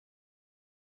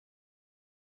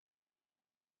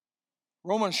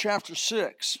Romans chapter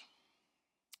 6.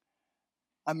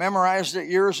 I memorized it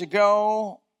years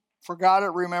ago, forgot it,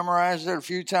 rememorized it a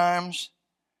few times.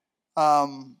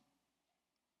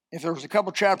 If there was a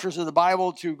couple chapters of the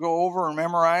Bible to go over and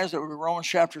memorize, it would be Romans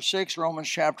chapter 6, Romans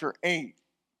chapter 8.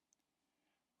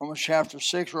 Romans chapter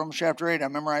 6, Romans chapter 8. I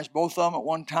memorized both of them at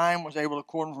one time, was able to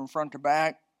quote them from front to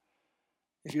back.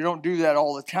 If you don't do that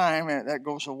all the time, that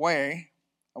goes away.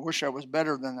 I wish I was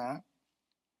better than that.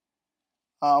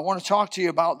 I want to talk to you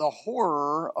about the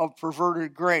horror of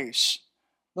perverted grace.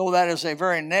 Though that is a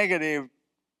very negative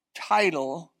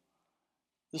title,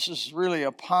 this is really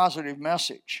a positive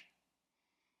message.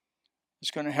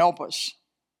 It's going to help us.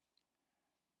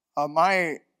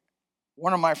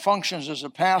 One of my functions as a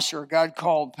pastor,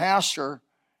 God-called pastor,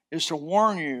 is to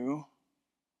warn you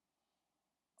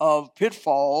of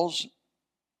pitfalls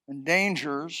and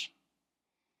dangers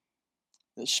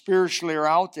that spiritually are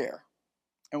out there.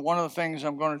 And one of the things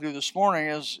I'm going to do this morning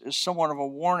is somewhat of a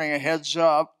warning, a heads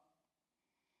up.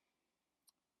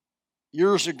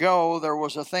 Years ago, there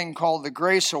was a thing called the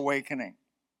Grace Awakening.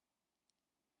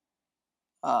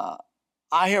 I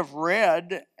have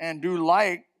read and do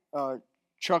like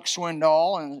Chuck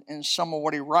Swindoll and some of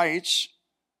what he writes.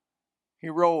 He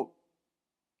wrote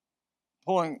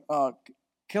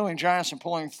Killing Giants and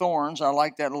Pulling Thorns. I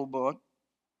like that little book.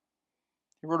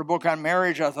 He wrote a book on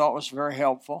marriage I thought was very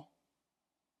helpful.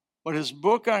 But his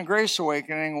book on Grace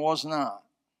Awakening was not.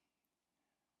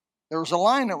 There was a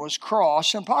line that was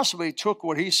crossed and possibly took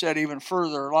what he said even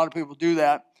further. A lot of people do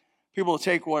that. People will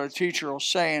take what a teacher will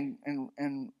say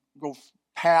and go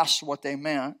past what they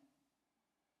meant.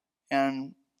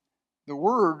 And the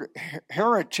word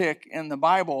heretic in the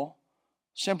Bible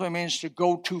simply means to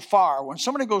go too far. When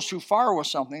somebody goes too far with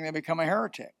something, they become a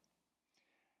heretic.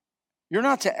 You're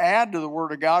not to add to the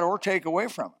Word of God or take away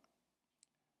from it.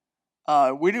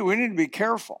 We need to be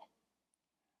careful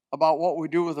about what we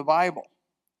do with the Bible.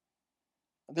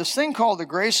 This thing called the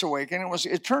Grace Awakening,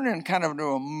 it turned in kind of into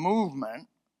a movement.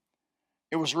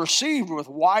 It was received with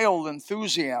wild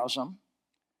enthusiasm.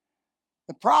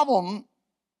 The problem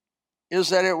is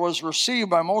that it was received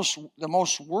by the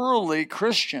most worldly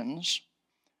Christians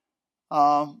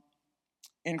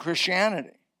in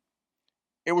Christianity.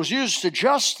 It was used to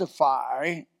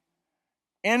justify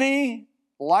any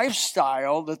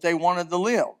lifestyle that they wanted to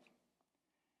live.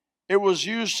 It was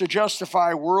used to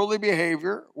justify worldly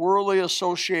behavior, worldly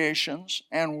associations,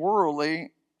 and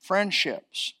worldly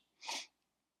friendships.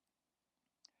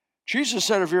 Jesus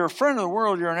said, if you're a friend of the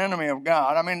world, you're an enemy of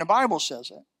God. I mean, the Bible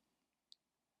says it.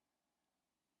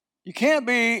 You can't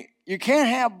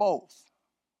have both.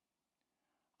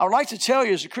 I would like to tell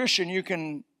you as a Christian, you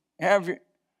can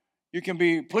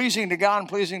be pleasing to God and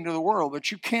pleasing to the world,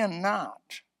 but you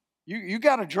cannot. You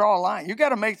got to draw a line. You got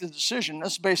to make the decision.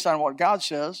 That's based on what God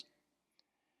says.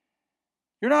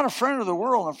 You're not a friend of the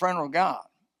world and a friend of God.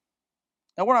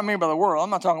 Now, what I mean by the world,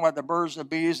 I'm not talking about the birds, the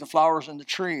bees, the flowers, and the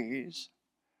trees.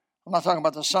 I'm not talking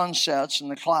about the sunsets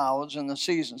and the clouds and the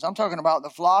seasons. I'm talking about the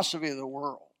philosophy of the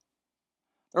world.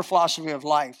 Their philosophy of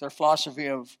life, their philosophy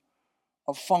of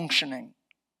functioning.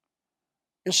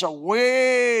 It's a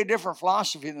way different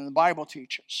philosophy than the Bible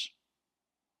teaches.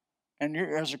 And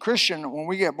as a Christian, when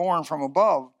we get born from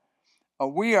above,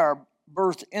 we are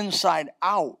birthed inside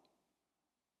out.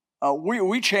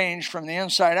 We change from the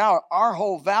inside out. Our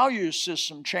whole value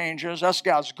system changes. That's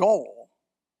God's goal.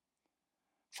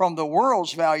 From the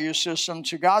world's value system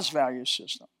to God's value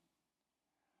system.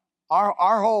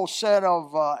 Our whole set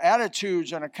of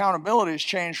attitudes and accountabilities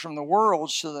change from the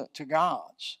world's to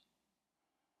God's.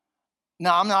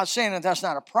 Now, I'm not saying that that's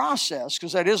not a process,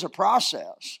 because that is a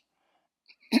process.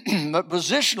 But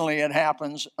positionally, it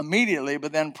happens immediately,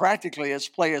 but then practically it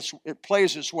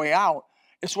plays its way out.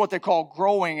 It's what they call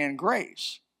growing in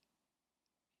grace.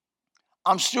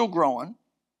 I'm still growing.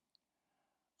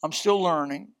 I'm still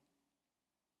learning.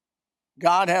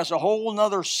 God has a whole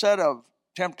nother set of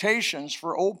temptations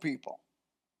for old people.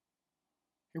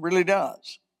 He really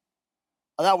does.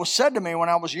 That was said to me when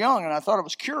I was young, and I thought it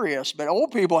was curious, but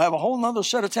old people have a whole nother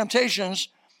set of temptations.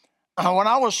 When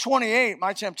I was 28,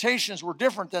 my temptations were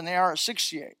different than they are at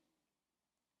 68.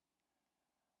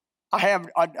 I have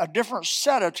a different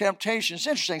set of temptations. It's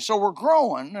interesting. So we're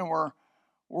growing, and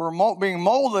we're being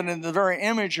molded in the very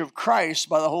image of Christ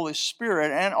by the Holy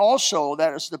Spirit, and also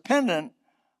that is dependent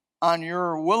on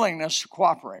your willingness to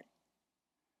cooperate.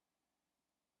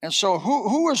 And so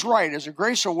who is right? Is a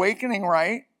Grace Awakening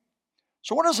right?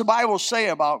 So what does the Bible say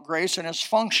about grace and its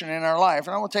function in our life?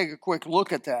 And I will take a quick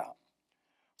look at that.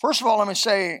 First of all, let me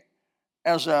say,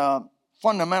 as a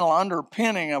fundamental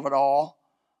underpinning of it all,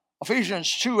 Ephesians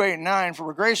 2:8-9,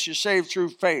 for by grace you're saved through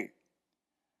faith.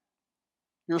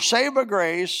 You're saved by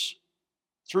grace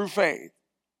through faith.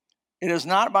 It is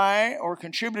not by or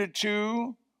contributed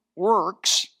to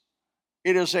works.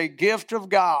 It is a gift of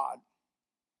God.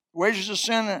 The wages of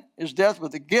sin is death,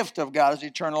 but the gift of God is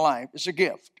eternal life. It's a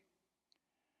gift.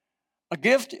 A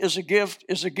gift is a gift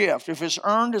is a gift. If it's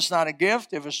earned, it's not a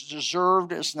gift. If it's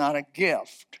deserved, it's not a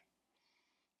gift.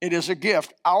 It is a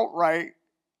gift, outright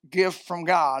gift from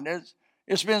God.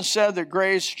 It's been said that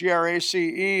grace,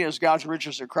 G-R-A-C-E, is God's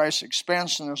riches at Christ's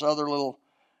expense, and there's other little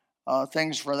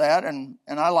things for that, and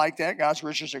I like that, God's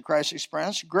riches at Christ's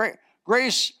expense.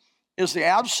 Grace is the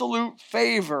absolute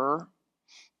favor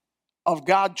of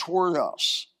God toward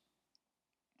us.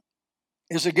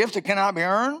 It's a gift that cannot be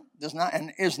earned, does not,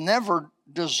 and is never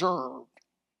deserved.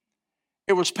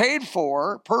 It was paid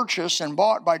for, purchased, and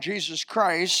bought by Jesus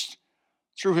Christ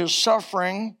through his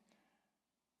suffering,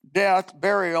 death,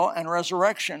 burial, and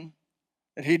resurrection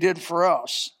that he did for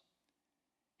us.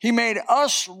 He made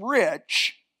us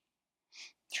rich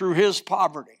through his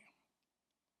poverty.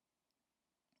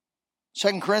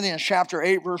 2 Corinthians chapter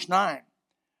 8, verse 9.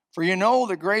 For you know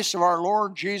the grace of our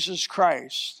Lord Jesus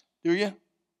Christ. Do you?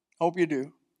 Hope you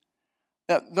do.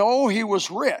 That though he was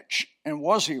rich, and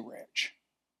was he rich,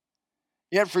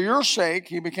 yet for your sake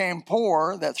he became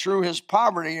poor, that through his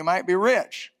poverty you might be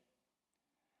rich.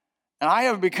 And I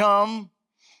have become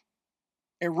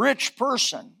a rich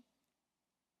person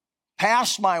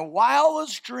past my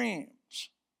wildest dreams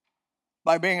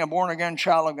by being a born-again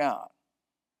child of God.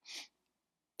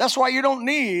 That's why you don't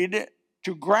need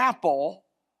to grapple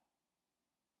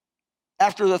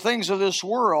after the things of this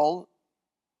world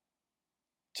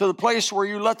to the place where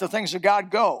you let the things of God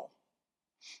go.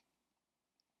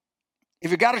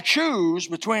 If you got to choose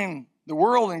between the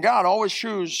world and God, always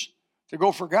choose to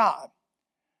go for God.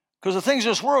 Because the things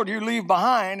of this world you leave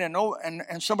behind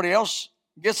and somebody else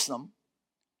gets them.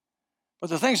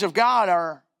 But the things of God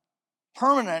are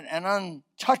permanent and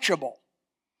untouchable.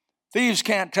 Thieves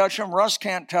can't touch them. Rust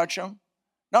can't touch them.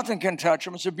 Nothing can touch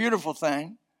them. It's a beautiful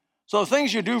thing. So the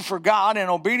things you do for God in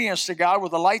obedience to God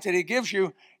with the light that he gives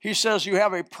you, he says you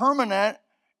have a permanent,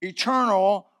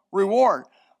 eternal reward.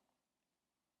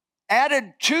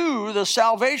 Added to the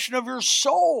salvation of your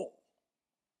soul,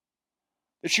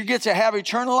 that you get to have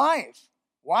eternal life.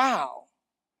 Wow.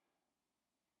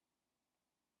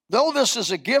 Though this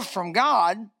is a gift from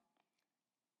God,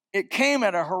 it came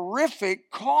at a horrific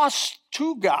cost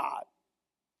to God.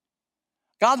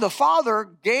 God the Father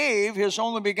gave his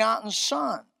only begotten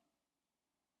Son.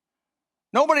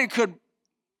 Nobody could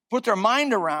put their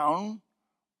mind around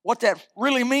what that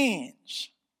really means.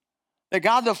 That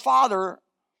God the Father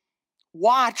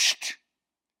watched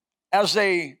as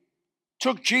they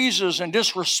took Jesus and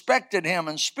disrespected him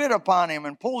and spit upon him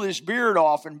and pulled his beard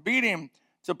off and beat him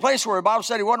to the place where the Bible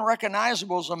said he wasn't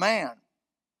recognizable as a man.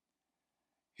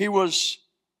 He was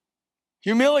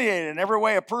humiliated in every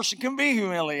way a person can be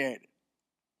humiliated.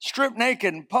 Stripped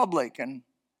naked in public and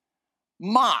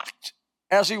mocked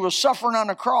as he was suffering on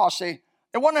the cross. It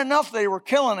wasn't enough they were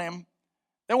killing him.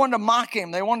 They wanted to mock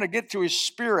him. They wanted to get to his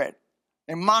spirit.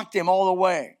 They mocked him all the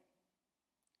way.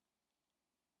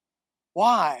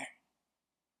 Why?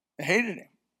 They hated him.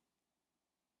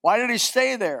 Why did he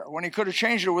stay there when he could have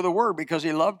changed it with a word? Because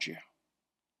he loved you.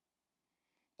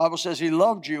 The Bible says he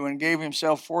loved you and gave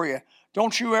himself for you.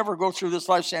 Don't you ever go through this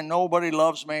life saying, nobody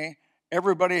loves me,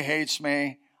 everybody hates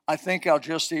me, I think I'll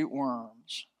just eat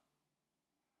worms.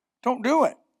 Don't do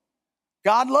it.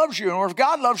 God loves you. And if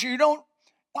God loves you, you don't,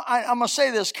 I'm going to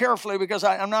say this carefully because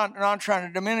I'm not trying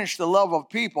to diminish the love of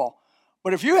people.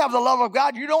 But if you have the love of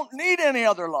God, you don't need any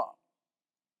other love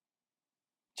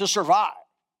to survive.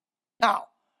 Now,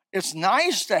 it's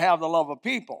nice to have the love of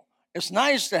people. It's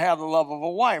nice to have the love of a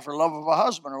wife or love of a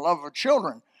husband or love of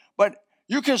children. But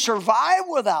you can survive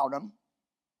without them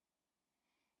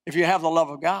if you have the love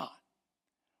of God.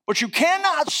 But you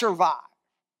cannot survive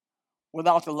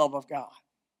without the love of God.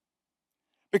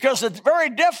 Because the very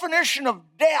definition of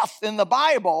death in the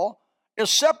Bible is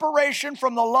separation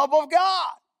from the love of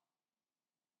God.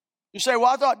 You say,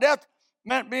 well, I thought death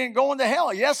meant going to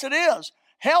hell. Yes, it is.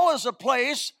 Hell is a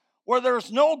place where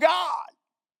there's no God.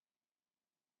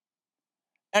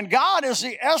 And God is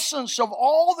the essence of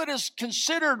all that is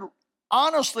considered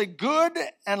honestly good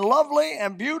and lovely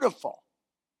and beautiful.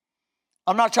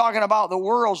 I'm not talking about the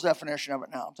world's definition of it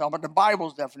now. I'm talking about the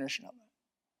Bible's definition of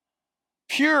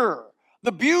it. Pure,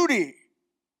 the beauty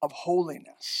of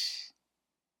holiness.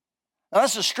 Now,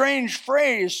 that's a strange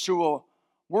phrase to a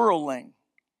worldling.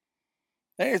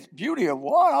 Hey, it's beauty of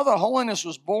what? I thought holiness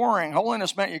was boring.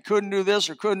 Holiness meant you couldn't do this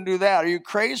or couldn't do that. Are you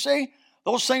crazy?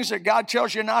 those things that God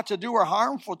tells you not to do are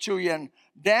harmful to you and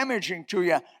damaging to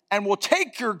you and will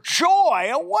take your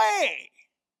joy away.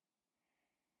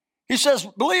 He says,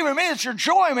 believe in me that your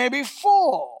joy may be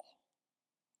full.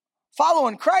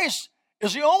 Following Christ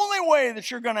is the only way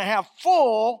that you're going to have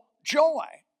full joy.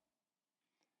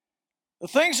 The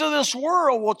things of this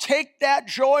world will take that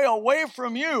joy away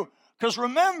from you. Because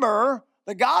remember,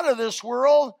 the God of this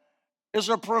world is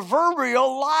a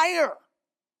proverbial liar.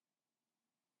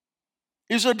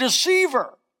 He's a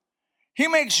deceiver. He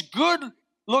makes good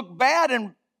look bad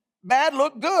and bad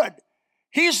look good.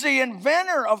 He's the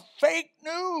inventor of fake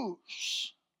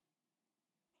news.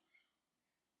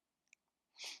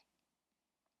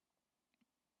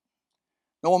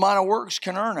 No amount of works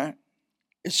can earn it.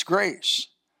 It's grace.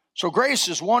 So grace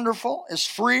is wonderful, is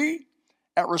free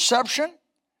at reception,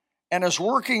 and is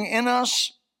working in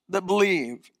us that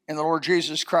believe in the Lord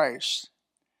Jesus Christ.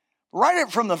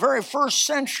 Right from the very first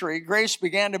century, grace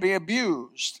began to be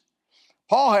abused.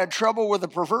 Paul had trouble with the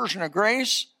perversion of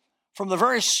grace from the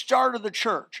very start of the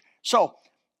church. So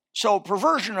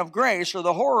perversion of grace, or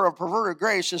the horror of perverted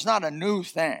grace, is not a new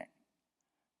thing.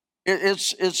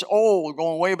 It's old,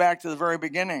 going way back to the very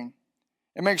beginning.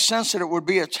 It makes sense that it would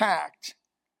be attacked.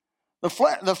 The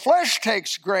flesh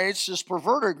takes grace, this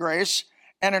perverted grace,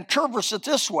 and interprets it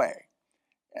this way.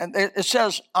 And it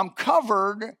says, I'm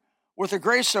covered with the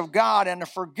grace of God and the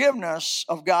forgiveness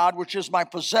of God, which is my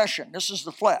possession. This is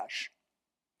the flesh.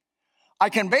 I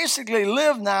can basically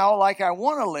live now like I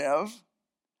want to live.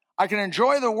 I can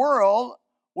enjoy the world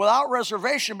without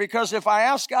reservation, because if I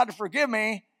ask God to forgive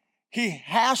me, He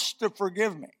has to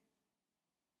forgive me.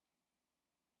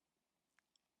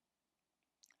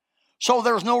 So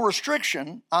there's no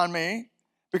restriction on me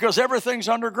because everything's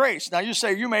under grace. Now you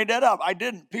say, you made that up. I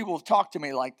didn't. People have talked to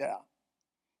me like that.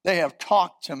 They have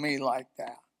talked to me like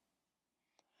that.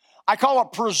 I call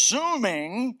it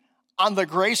presuming on the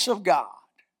grace of God.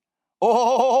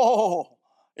 Oh,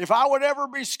 if I would ever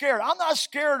be scared, I'm not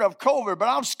scared of COVID, but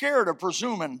I'm scared of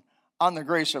presuming on the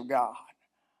grace of God.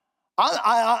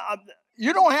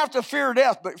 You don't have to fear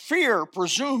death, but fear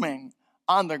presuming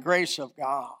on the grace of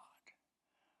God.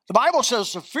 The Bible says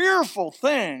it's a fearful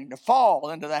thing to fall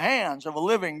into the hands of a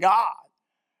living God.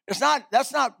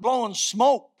 That's not blowing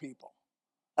smoke, people.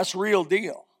 That's real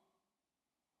deal.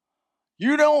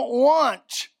 You don't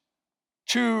want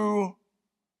to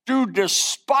do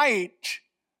despite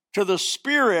to the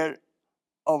Spirit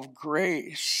of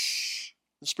grace.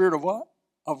 The Spirit of what?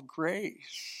 Of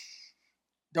grace.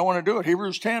 Don't want to do it.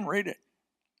 Hebrews 10, read it.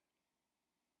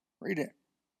 Read it.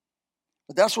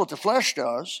 But that's what the flesh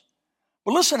does.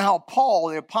 But listen how Paul,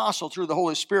 the apostle, through the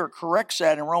Holy Spirit, corrects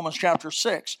that in Romans chapter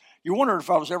 6. You wondered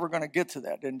if I was ever going to get to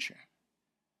that, didn't you?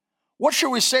 What should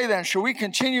we say then? Should we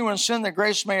continue in sin that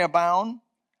grace may abound?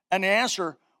 And the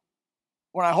answer,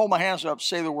 when I hold my hands up,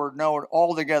 say the word no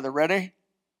all together. Ready?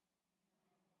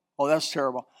 Oh, that's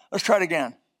terrible. Let's try it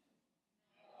again.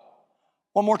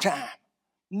 One more time.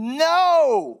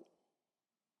 No.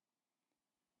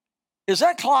 Is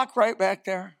that clock right back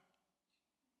there?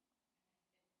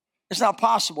 It's not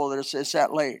possible that it's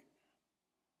that late.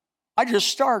 I just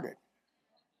started.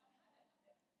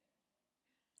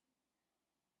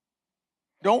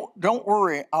 Don't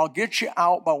worry. I'll get you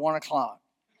out by 1 o'clock.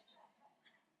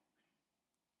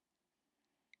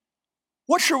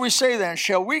 What should we say then?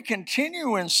 Shall we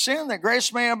continue in sin that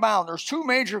grace may abound? There's two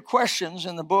major questions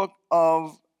in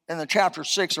the chapter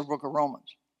 6 of the book of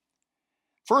Romans.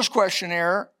 First question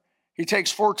here, he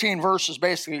takes 14 verses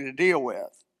basically to deal with.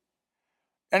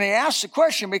 And he asks the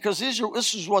question because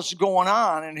this is what's going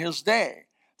on in his day.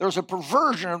 There's a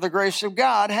perversion of the grace of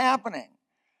God happening.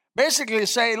 Basically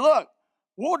say, look,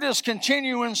 we'll just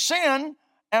continue in sin,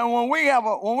 and when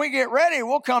we get ready,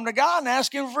 we'll come to God and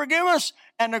ask Him to forgive us,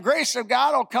 and the grace of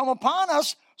God will come upon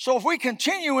us. So if we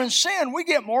continue in sin, we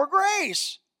get more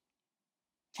grace.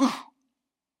 Whew.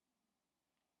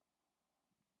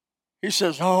 He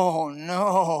says, oh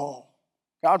no,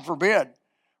 God forbid.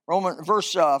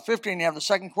 Verse 15, you have the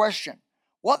second question.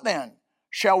 What then?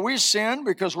 Shall we sin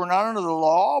because we're not under the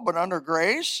law, but under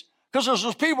grace? Because there's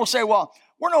those people say, well,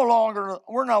 we're no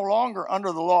longer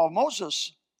under the law of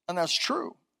Moses, and that's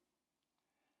true.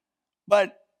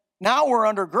 But now we're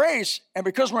under grace, and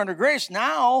because we're under grace,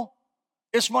 now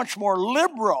it's much more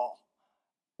liberal.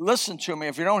 Listen to me,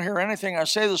 if you don't hear anything I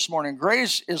say this morning,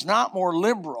 grace is not more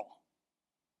liberal.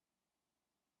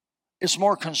 It's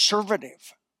more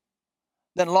conservative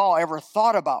than law ever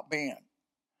thought about being.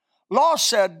 Law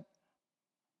said,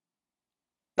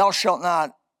 thou shalt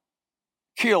not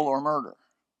kill or murder.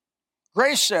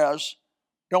 Grace says,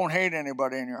 don't hate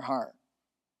anybody in your heart.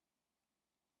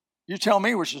 You tell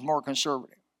me which is more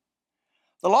conservative.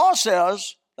 The law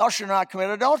says, thou shalt not commit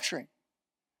adultery.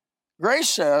 Grace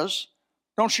says,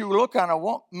 don't you look on a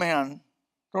woman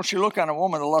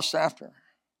to lust after her.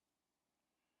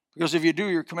 Because if you do,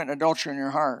 you're committing adultery in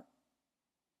your heart.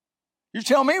 You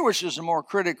tell me which is the more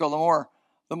critical,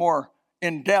 the more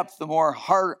in-depth, the more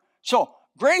hard. So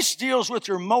grace deals with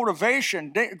your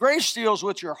motivation. Grace deals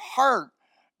with your heart.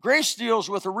 Grace deals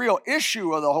with the real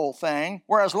issue of the whole thing,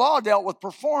 whereas law dealt with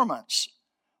performance.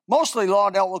 Mostly law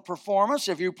dealt with performance.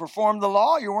 If you performed the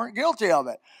law, you weren't guilty of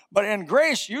it. But in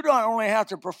grace, you don't only have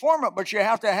to perform it, but you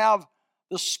have to have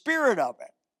the spirit of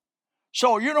it.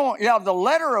 So you have the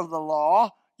letter of the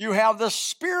law, you have the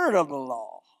spirit of the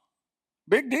law.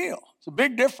 Big deal. It's a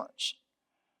big difference.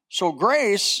 So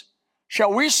grace,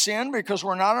 shall we sin because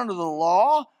we're not under the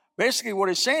law? Basically what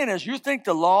he's saying is, you think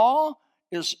the law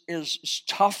is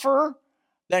tougher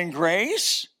than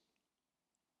grace?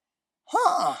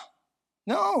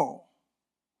 No.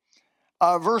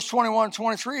 Verse 21,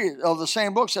 23 of the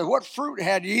same book says, what fruit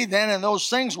had ye then in those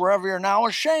things wherever you're now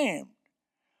ashamed?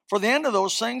 For the end of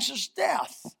those things is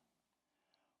death.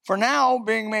 For now,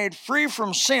 being made free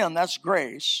from sin, that's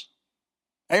grace.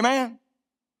 Amen?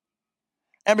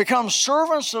 And become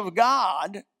servants of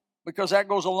God, because that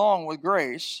goes along with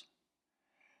grace.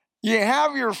 Ye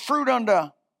have your fruit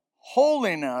unto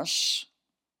holiness,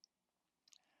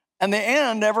 and the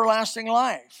end everlasting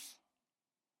life.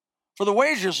 For the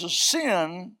wages of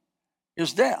sin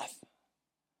is death,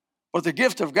 but the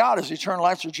gift of God is eternal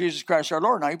life through Jesus Christ our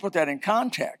Lord. Now you put that in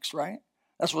context, right?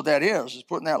 That's what that is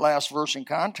putting that last verse in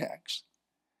context.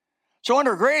 So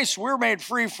under grace, we're made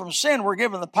free from sin. We're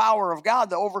given the power of God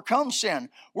to overcome sin.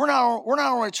 We're not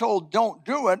only told don't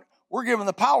do it, we're given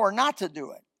the power not to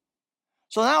do it.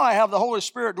 So now I have the Holy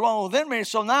Spirit dwelling within me.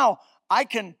 So now I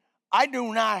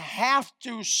do not have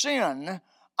to sin.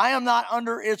 I am not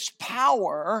under its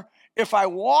power. If I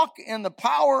walk in the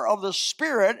power of the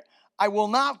Spirit, I will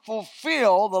not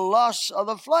fulfill the lusts of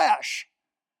the flesh.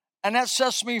 And that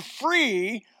sets me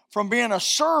free from being a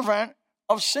servant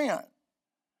of sin.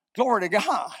 Glory to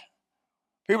God.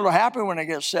 People are happy when they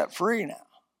get set free now.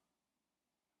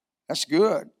 That's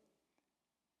good.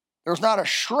 There's not a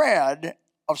shred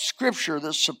of Scripture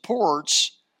that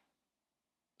supports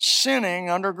sinning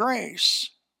under grace,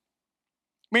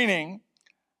 meaning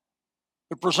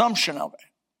the presumption of it.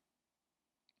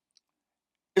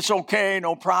 It's okay,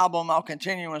 no problem, I'll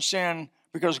continue in sin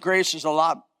because grace is a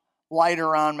lot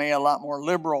lighter on me, a lot more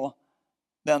liberal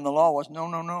than the law was.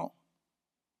 No.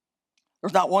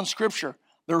 There's not one Scripture.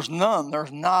 There's none.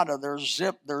 There's nada. There's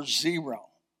zip. There's zero.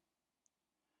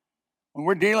 When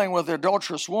we're dealing with the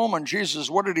adulterous woman, Jesus,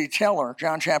 what did he tell her?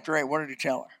 John chapter 8, what did he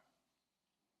tell her?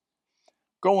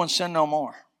 Go and sin no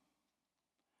more.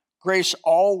 Grace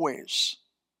always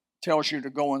tells you to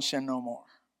go and sin no more.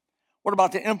 What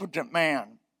about the impotent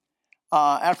man?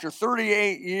 After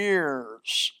 38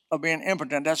 years of being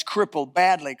impotent, that's crippled,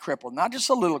 badly crippled, not just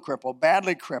a little crippled,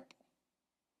 badly crippled.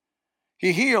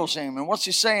 He heals him. And what's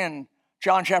he saying?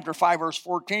 John chapter 5, verse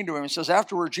 14 to him. He says,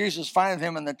 afterward Jesus findeth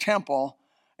him in the temple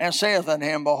and saith unto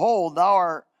him, behold, thou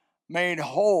art made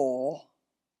whole.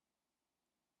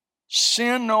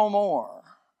 Sin no more,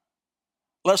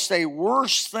 lest a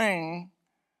worse thing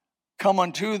come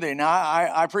unto thee. Now,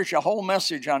 I preach a whole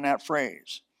message on that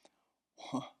phrase.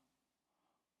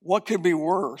 What could be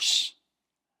worse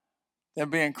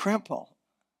than being crippled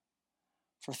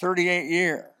for 38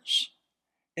 years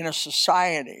in a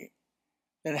society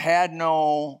that had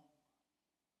no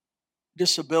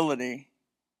disability,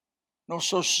 no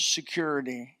Social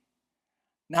Security,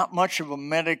 not much of a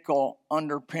medical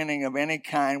underpinning of any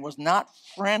kind, was not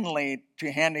friendly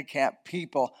to handicapped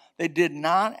people. They did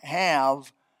not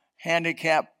have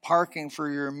handicapped parking for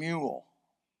your mule.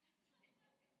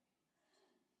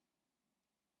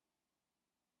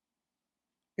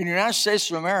 In the United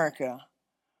States of America,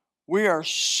 we are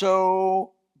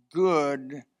so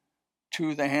good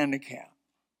to the handicapped.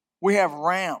 We have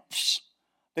ramps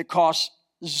that cost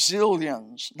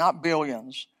zillions, not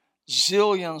billions,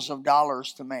 zillions of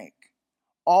dollars to make.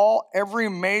 Every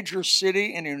major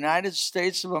city in the United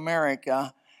States of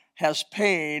America has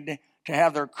paid to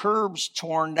have their curbs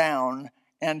torn down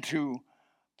and to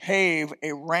pave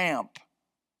a ramp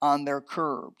on their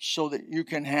curbs so that you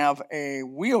can have a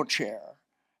wheelchair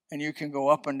and you can go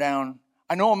up and down.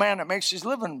 I know a man that makes his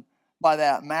living by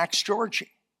that, Max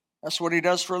Georgie. That's what he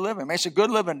does for a living. Makes a good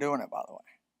living doing it, by the way.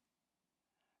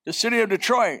 The city of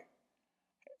Detroit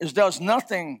does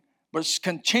nothing but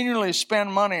continually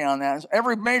spend money on that.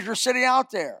 Every major city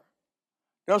out there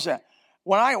does that.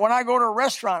 When I go to a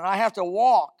restaurant and I have to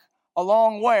walk a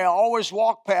long way, I always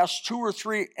walk past 2 or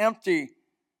 3 empty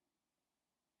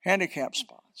handicap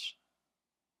spots.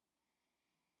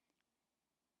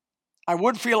 I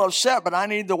would feel upset, but I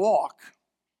need to walk.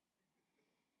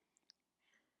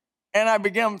 And I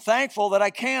became thankful that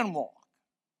I can walk.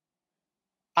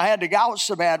 I had the gout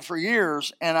so bad for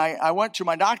years, and I went to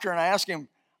my doctor and I asked him,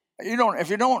 if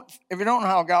you don't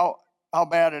know how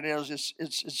bad it is,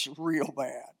 it's real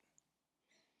bad.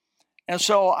 And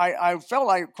so I felt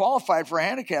I qualified for a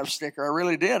handicap sticker. I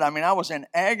really did. I mean, I was in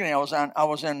agony. I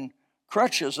was in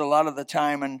crutches a lot of the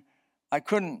time, and I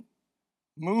couldn't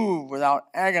move without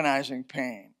agonizing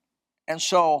pain. And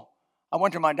so I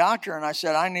went to my doctor and I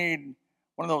said, I need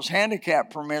one of those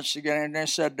handicap permits to get in. And they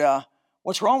said,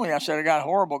 what's wrong with you? I said, I got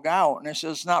horrible gout. And they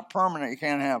said, it's not permanent. You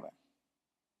can't have it.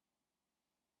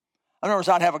 In other words,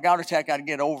 I'd have a gout attack, I'd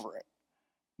get over it.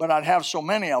 But I'd have so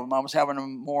many of them, I was having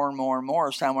them more and more and more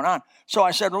as time went on. So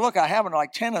I said, well, look, I have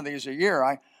like 10 of these a year.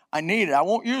 I need it. I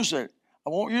won't use it.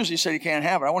 He said, you can't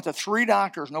have it. I went to 3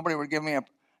 doctors. Nobody would give me a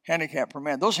handicap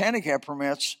permit. Those handicap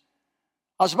permits,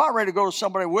 I was about ready to go to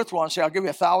somebody with one and say, I'll give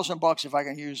you $1,000 if I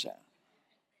can use that.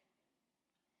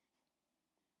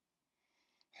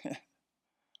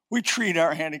 We treat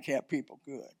our handicapped people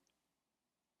good.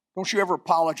 Don't you ever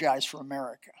apologize for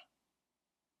America.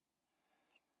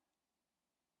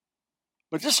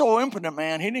 But this old impotent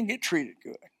man, he didn't get treated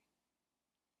good.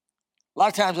 A lot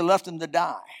of times they left him to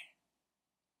die.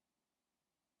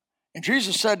 And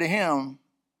Jesus said to him,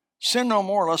 sin no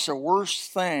more, lest the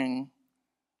worst thing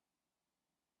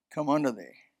come unto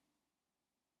thee.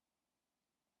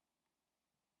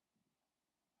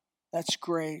 That's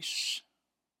grace.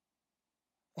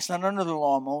 That's not under the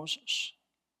law of Moses.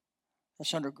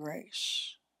 That's under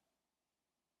grace.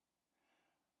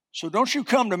 So don't you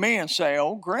come to me and say,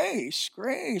 oh, grace,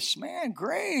 man,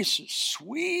 grace is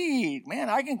sweet. Man,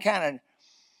 I can kind of,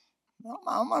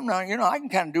 I'm not, I can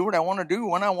kind of do what I want to do,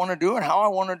 when I want to do it, how I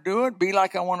want to do it, be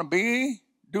like I want to be,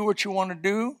 do what you want to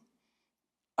do.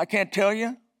 I can't tell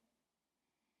you.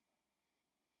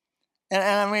 And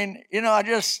I mean, you're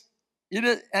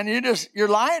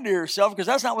lying to yourself because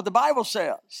that's not what the Bible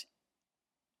says.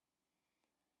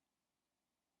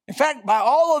 In fact, by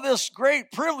all of this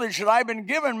great privilege that I've been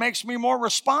given makes me more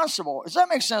responsible. Does that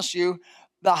make sense to you?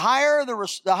 The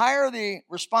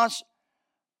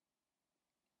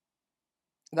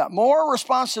more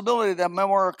responsibility, the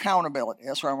more accountability.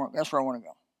 That's where I want to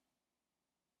go.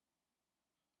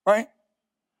 Right?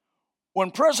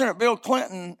 When President Bill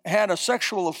Clinton had a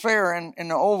sexual affair in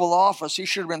the Oval Office, he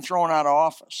should have been thrown out of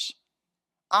office.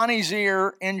 On his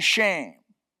ear in shame.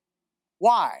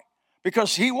 Why?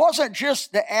 Because he wasn't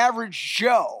just the average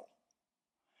Joe.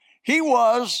 He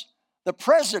was the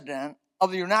president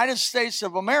of the United States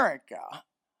of America.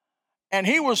 And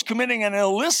he was committing an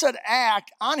illicit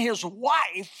act on his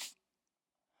wife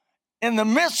in the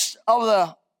midst of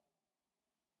the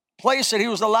place that he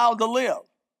was allowed to live.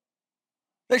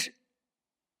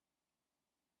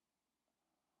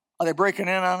 Are they breaking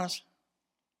in on us?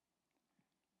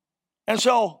 And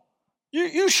so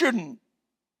you shouldn't.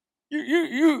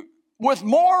 With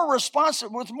more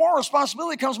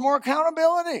responsibility comes more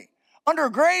accountability. Under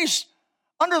grace,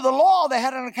 under the law, they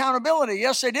had an accountability.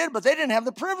 Yes, they did, but they didn't have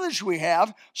the privilege we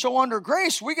have. So under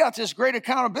grace, we got this great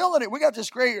accountability. We got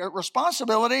this great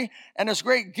responsibility and this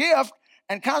great gift.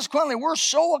 And consequently, we're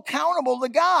so accountable to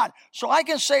God. So I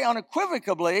can say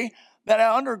unequivocally that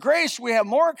under grace, we have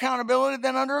more accountability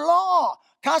than under law.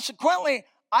 Consequently,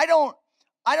 I don't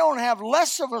have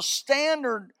less of a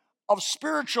standard of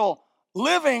spiritual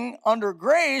living under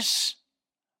grace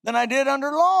than I did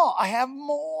under law. I have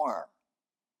more.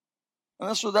 And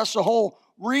that's the whole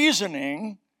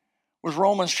reasoning with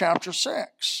Romans chapter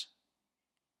 6.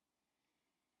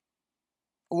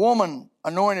 A woman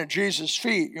anointed Jesus'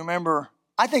 feet. You remember,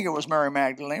 I think it was Mary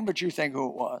Magdalene, but you think who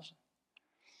it was.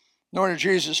 Anointed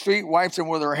Jesus' feet, wiped them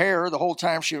with her hair the whole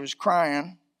time she was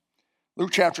crying.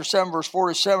 Luke chapter 7, verse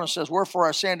 47 says, wherefore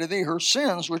I say unto thee, her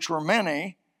sins, which were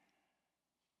many,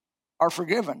 are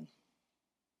forgiven.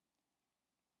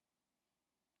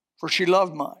 For she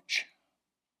loved much.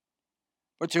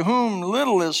 But to whom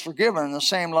little is forgiven, the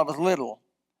same loveth little.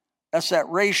 That's that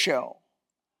ratio.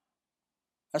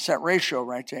 That's that ratio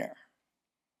right there.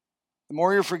 The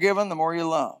more you're forgiven, the more you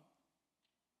love.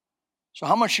 So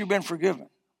how much you been forgiven?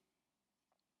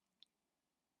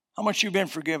 How much you been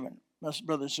forgiven,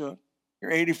 Brother Zook?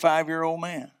 You're an 85-year-old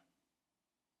man.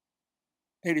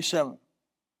 87.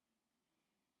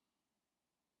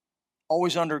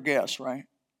 Always under guess, right?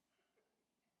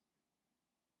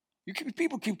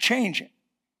 People keep changing.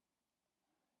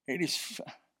 80s.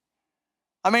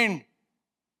 I mean,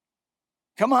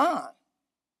 come on.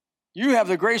 You have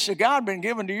the grace of God been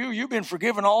given to you. You've been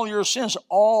forgiven all your sins,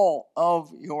 all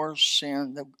of your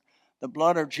sin. The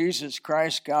blood of Jesus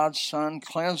Christ, God's Son,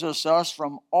 cleanses us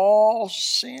from all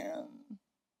sin.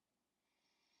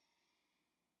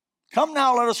 Come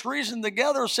now, let us reason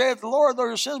together, saith the Lord, though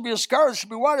your sins be as scarlet, should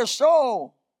be white as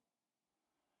snow.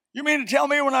 You mean to tell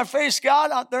me when I face God,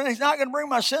 He's not going to bring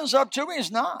my sins up to me?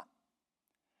 He's not.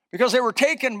 Because they were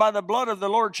taken by the blood of the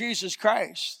Lord Jesus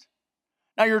Christ.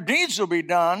 Now your deeds will be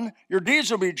done, your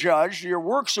deeds will be judged, your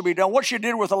works will be done. What you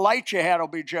did with the light you had will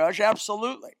be judged,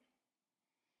 absolutely.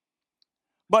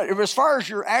 But if as far as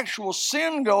your actual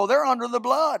sin go, they're under the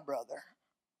blood, brother.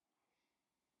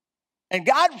 And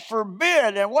God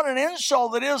forbid, and what an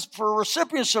insult it is for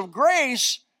recipients of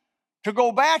grace to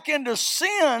go back into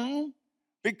sin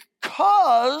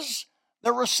because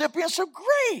they're recipients of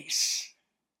grace.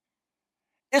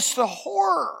 It's the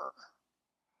horror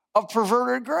of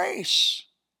perverted grace.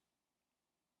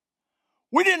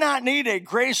 We did not need a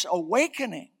grace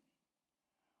awakening.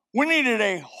 We needed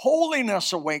a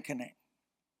holiness awakening.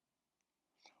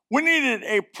 We needed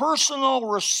a personal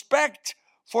respect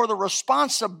for the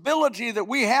responsibility that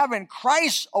we have in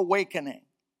Christ's awakening.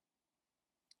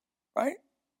 Right?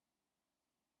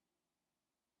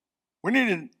 We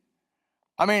needed,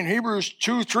 Hebrews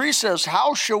 2:3 says,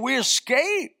 how shall we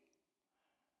escape?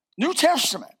 New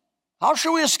Testament. How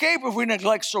shall we escape if we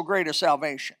neglect so great a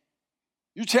salvation?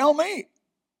 You tell me.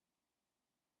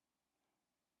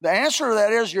 The answer to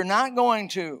that is you're not going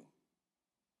to.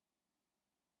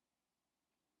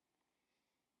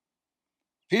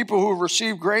 People who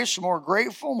receive grace are more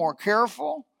grateful, more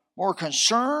careful, more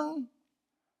concerned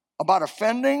about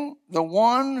offending the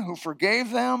one who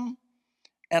forgave them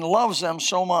and loves them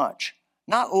so much.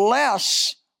 Not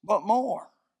less, but more.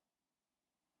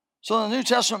 So the New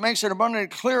Testament makes it abundantly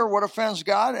clear what offends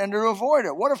God and to avoid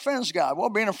it. What offends God? Well,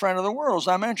 being a friend of the world, as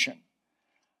I mentioned.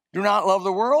 Do not love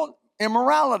the world.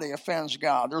 Immorality offends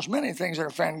God. There's many things that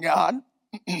offend God.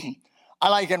 I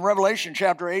like in Revelation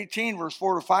chapter 18, verse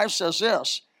 4-5 says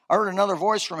this. I heard another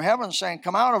voice from heaven saying,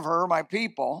 come out of her, my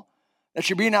people, that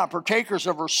you be not partakers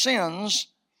of her sins,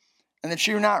 and that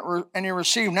you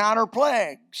receive not her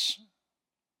plagues.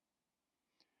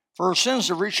 For her sins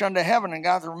have reached unto heaven, and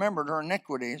God remembered her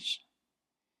iniquities.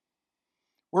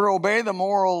 We're to obey the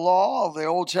moral law of the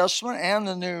Old Testament and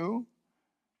the New.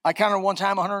 I counted one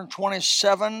time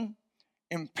 127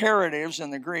 imperatives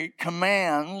in the Greek,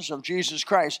 commands of Jesus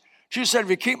Christ. Jesus said, if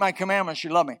you keep my commandments,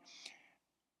 you love me.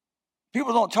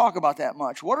 People don't talk about that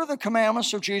much. What are the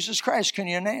commandments of Jesus Christ? Can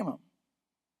you name them?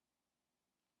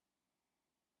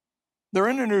 They're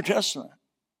in the New Testament.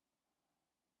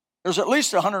 There's at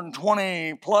least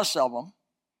 120 plus of them.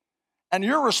 And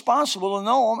you're responsible to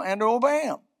know them and to obey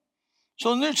them.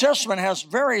 So the New Testament has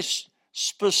very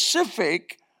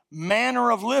specific manner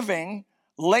of living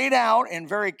laid out in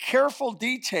very careful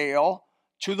detail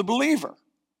to the believer.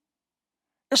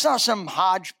 It's not some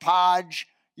hodgepodge.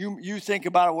 You think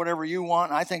about it whatever you want,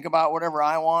 and I think about whatever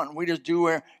I want, and we just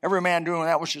do every man doing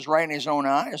that which is right in his own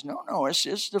eyes. No,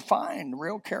 it's defined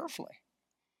real carefully.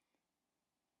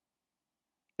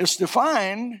 It's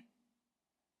defined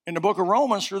in the book of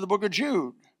Romans through the book of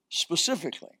Jude,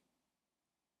 specifically.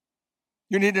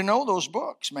 You need to know those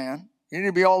books, man. You need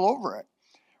to be all over it.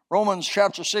 Romans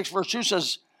chapter 6, verse 2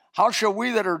 says, how shall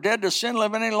we that are dead to sin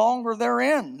live any longer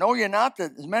therein? Know ye not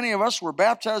that as many of us were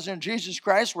baptized in Jesus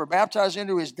Christ, were baptized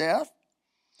into his death?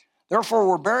 Therefore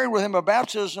we're buried with him by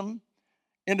baptism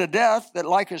into death, that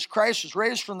like as Christ was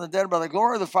raised from the dead by the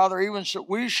glory of the Father, even so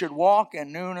we should walk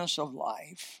in newness of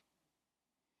life.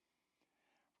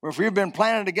 For if we have been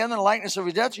planted together in the likeness of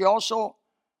his death, you also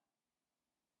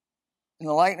in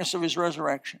the likeness of his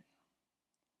resurrection.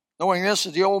 Knowing this,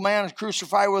 that the old man is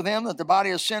crucified with him, that the body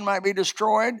of sin might be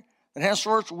destroyed, that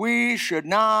henceforth we should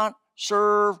not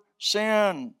serve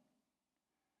sin.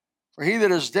 For he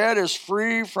that is dead is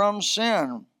free from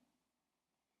sin.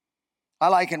 I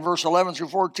like in verse 11 through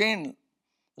 14,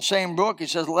 the same book, he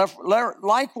says,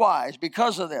 likewise,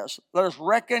 because of this, let us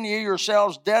reckon ye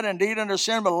yourselves dead indeed unto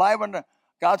sin, but alive unto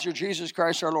God through Jesus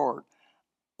Christ our Lord.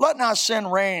 Let not sin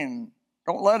reign.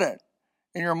 Don't let it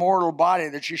in your mortal body,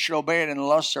 that you should obey it in the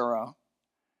lust thereof.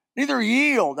 Neither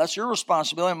yield, that's your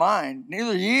responsibility, mine.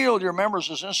 Neither yield your members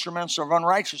as instruments of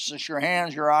unrighteousness, your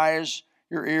hands, your eyes,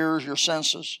 your ears, your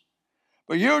senses.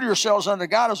 But yield yourselves unto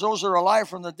God as those that are alive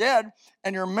from the dead,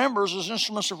 and your members as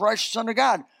instruments of righteousness unto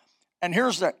God. And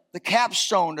here's the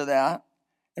capstone to that,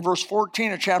 in verse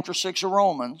 14 of chapter 6 of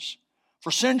Romans.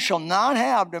 For sin shall not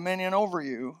have dominion over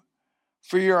you,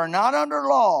 for you are not under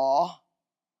law,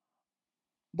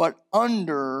 but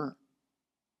under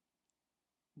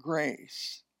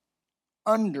grace.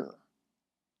 Under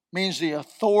means the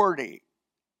authority.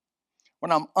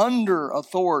 When I'm under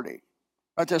authority,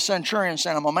 But the centurion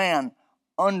said, I'm a man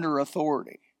under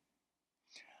authority.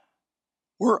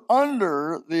 We're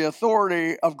under the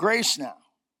authority of grace now.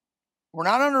 We're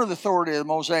not under the authority of the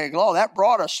Mosaic law. That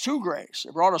brought us to grace.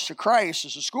 It brought us to Christ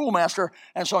as a schoolmaster.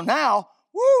 And so now,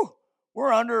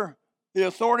 we're under the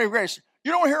authority of grace.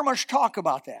 You don't hear much talk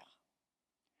about that.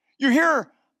 You hear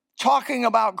talking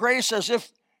about grace as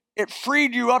if it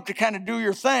freed you up to kind of do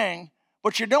your thing,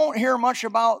 but you don't hear much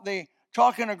about the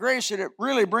talking of grace that it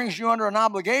really brings you under an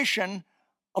obligation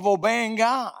of obeying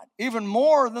God, even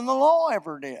more than the law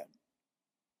ever did.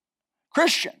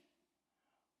 Christian,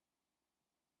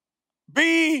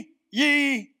 be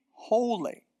ye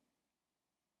holy,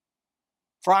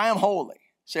 for I am holy,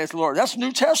 saith the Lord. That's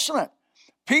New Testament.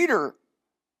 Peter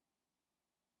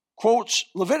quotes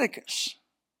Leviticus.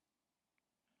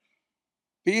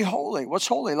 Be holy. What's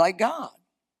holy? Like God.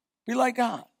 Be like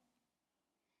God.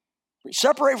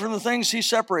 Separate from the things he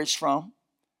separates from.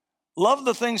 Love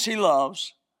the things he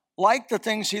loves. Like the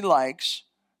things he likes.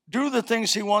 Do the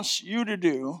things he wants you to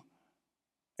do.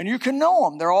 And you can know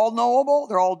them. They're all knowable.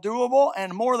 They're all doable.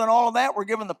 And more than all of that, we're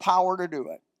given the power to do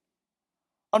it.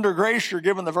 Under grace, you're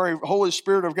given the very Holy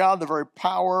Spirit of God, the very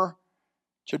power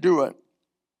to do it.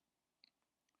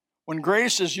 When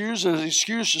grace is used as an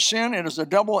excuse to sin, it is a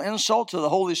double insult to the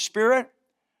Holy Spirit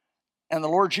and the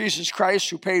Lord Jesus Christ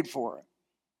who paid for it.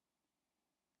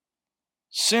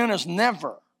 Sin is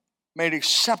never made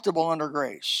acceptable under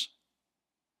grace.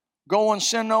 Go and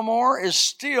sin no more is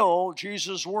still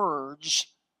Jesus' words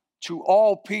to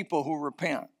all people who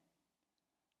repent.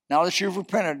 Now that you've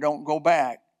repented, don't go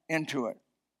back into it.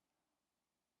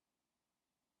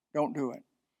 Don't do it.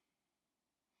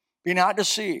 Be not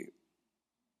deceived.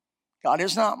 God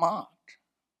is not mocked.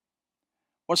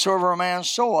 Whatsoever a man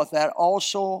soweth, that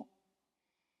also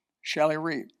shall he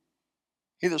reap.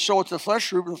 He that soweth the flesh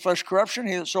shall reap of the flesh corruption.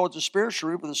 He that soweth the Spirit shall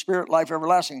reap of the Spirit life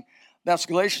everlasting. That's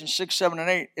Galatians 6, 7, and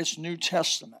 8. It's New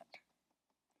Testament.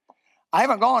 I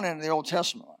haven't gone into the Old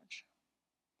Testament much.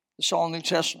 It's all New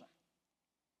Testament.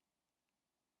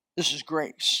 This is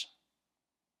grace.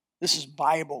 This is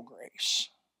Bible grace.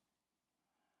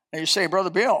 Now you say, Brother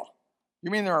Bill, you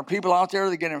mean there are people out there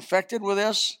that get infected with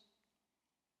this?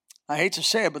 I hate to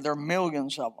say it, but there are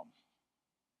millions of them.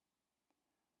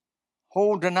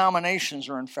 Whole denominations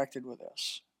are infected with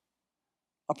this.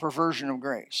 A perversion of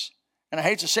grace. And I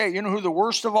hate to say it, you know who the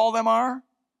worst of all them are?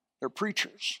 They're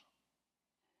preachers.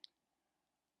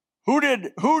 Who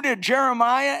did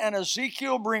Jeremiah and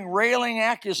Ezekiel bring railing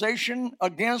accusation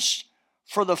against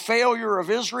for the failure of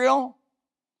Israel?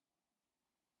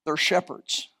 They're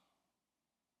shepherds.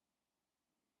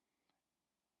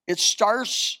 It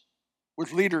starts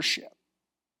with leadership.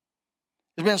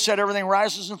 It's been said everything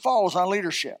rises and falls on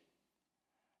leadership.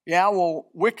 Yeah, well,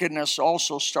 wickedness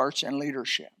also starts in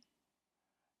leadership.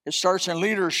 It starts in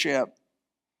leadership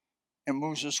and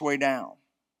moves its way down.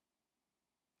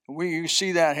 You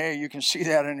see that, hey, you can see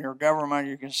that in your government.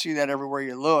 You can see that everywhere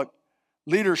you look.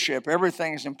 Leadership,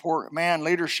 everything is important. Man,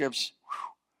 leadership's,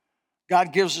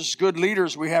 God gives us good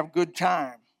leaders, we have good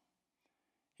time.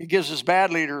 He gives us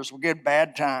bad leaders, we get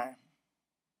bad time.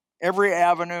 Every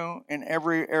avenue in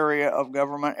every area of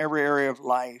government, every area of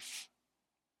life.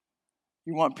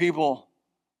 You want people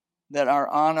that are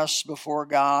honest before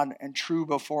God and true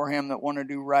before Him, that want to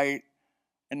do right,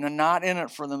 and they're not in it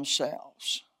for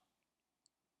themselves.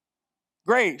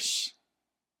 Grace,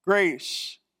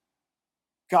 grace,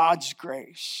 God's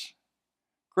grace.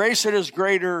 Grace that is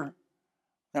greater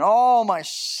than all my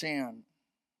sin.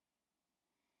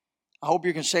 I hope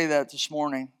you can say that this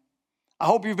morning. I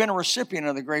hope you've been a recipient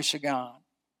of the grace of God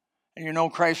and you know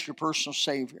Christ your personal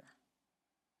Savior.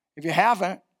 If you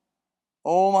haven't,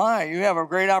 oh my, you have a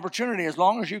great opportunity. As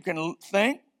long as you can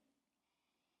think,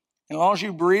 as long as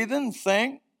you breathe and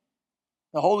think,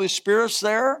 the Holy Spirit's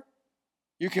there,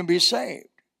 you can be saved.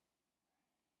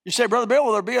 You say, Brother Bill,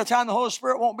 will there be a time the Holy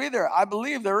Spirit won't be there? I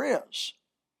believe there is.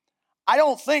 I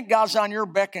don't think God's on your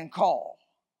beck and call.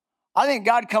 I think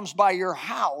God comes by your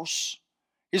house.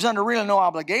 He's under really no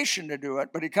obligation to do it,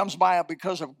 but He comes by it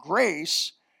because of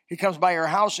grace. He comes by your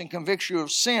house and convicts you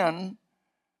of sin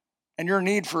and your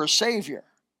need for a Savior.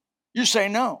 You say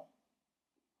no.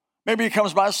 Maybe He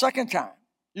comes by a second time.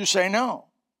 You say no.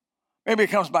 Maybe He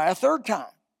comes by a third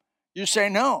time. You say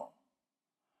no.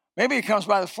 Maybe He comes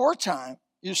by the fourth time.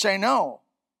 You say no.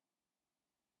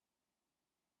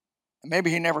 And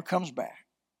maybe He never comes back.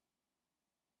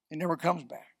 He never comes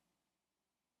back.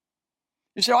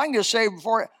 You say, I can get saved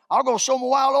before, I'll go sow my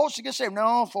wild oats to get saved.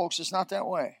 No, folks, it's not that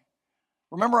way.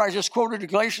 Remember, I just quoted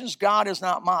Galatians, God is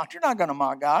not mocked. You're not going to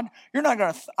mock God. You're not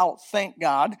going to outthink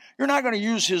God. You're not going to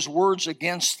use His words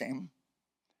against Him.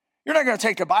 You're not going to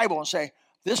take the Bible and say,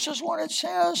 This is what it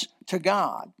says to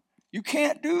God. You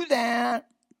can't do that.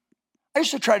 I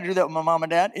used to try to do that with my mom and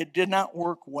dad. It did not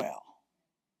work well.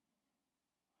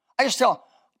 I used to tell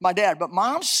my dad, but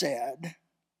Mom said,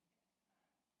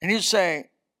 and he'd say,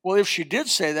 well, if she did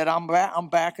say that, I'm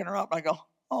backing her up. I go,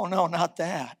 oh, no, not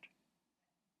that.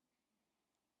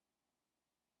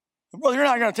 Well, you're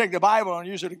not going to take the Bible and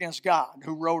use it against God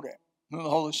who wrote it, the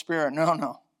Holy Spirit.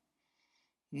 No.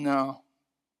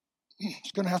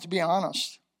 It's going to have to be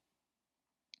honest.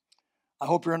 I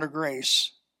hope you're under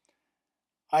grace.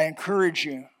 I encourage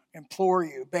you, implore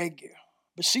you, beg you,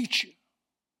 beseech you.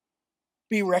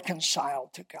 Be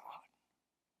reconciled to God.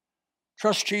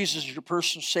 Trust Jesus as your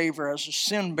personal Savior, as a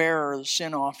sin bearer, the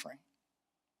sin offering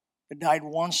that died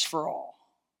once for all.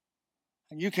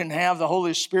 And you can have the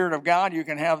Holy Spirit of God. You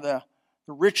can have the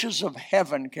riches of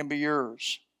heaven can be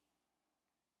yours.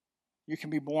 You can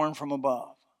be born from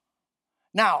above.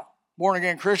 Now,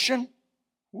 born-again Christian,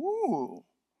 you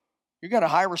got a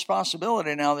high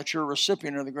responsibility now that you're a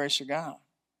recipient of the grace of God.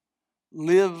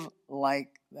 Live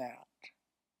like that.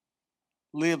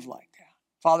 Live like that.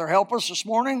 Father, help us this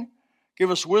morning.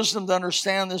 Give us wisdom to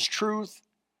understand this truth.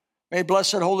 May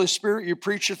blessed Holy Spirit, you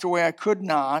preach it the way I could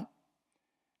not,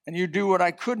 and you do what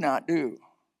I could not do.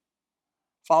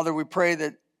 Father, we pray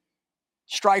that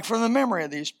strike from the memory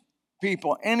of these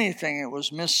people anything that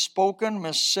was misspoken,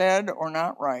 missaid, or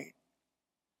not right,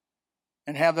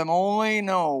 and have them only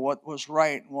know what was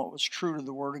right and what was true to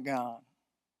the Word of God.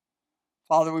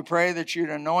 Father, we pray that you'd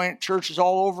anoint churches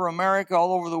all over America,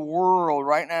 all over the world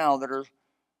right now that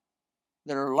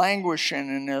are languishing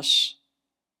in this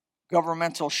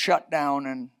governmental shutdown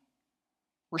and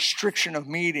restriction of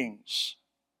meetings.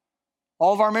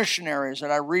 All of our missionaries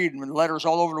that I read in letters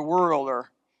all over the world are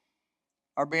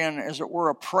being, as it were,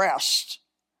 oppressed.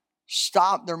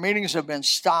 Stopped. Their meetings have been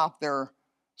stopped.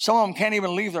 Some of them can't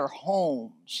even leave their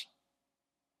homes.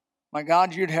 My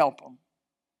God, you'd help them.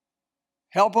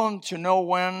 Help them to know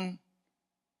when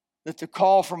that the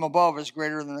call from above is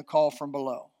greater than the call from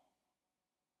below.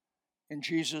 In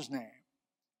Jesus' name,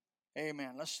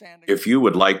 amen. Let's stand together. If you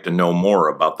would like to know more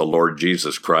about the Lord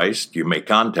Jesus Christ, you may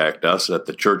contact us at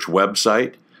the church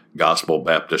website,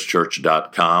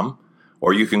 gospelbaptistchurch.com,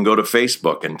 or you can go to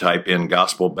Facebook and type in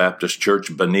Gospel Baptist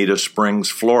Church, Bonita Springs,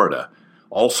 Florida.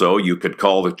 Also, you could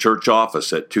call the church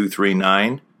office at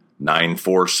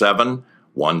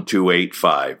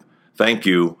 239-947-1285. Thank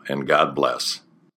you, and God bless.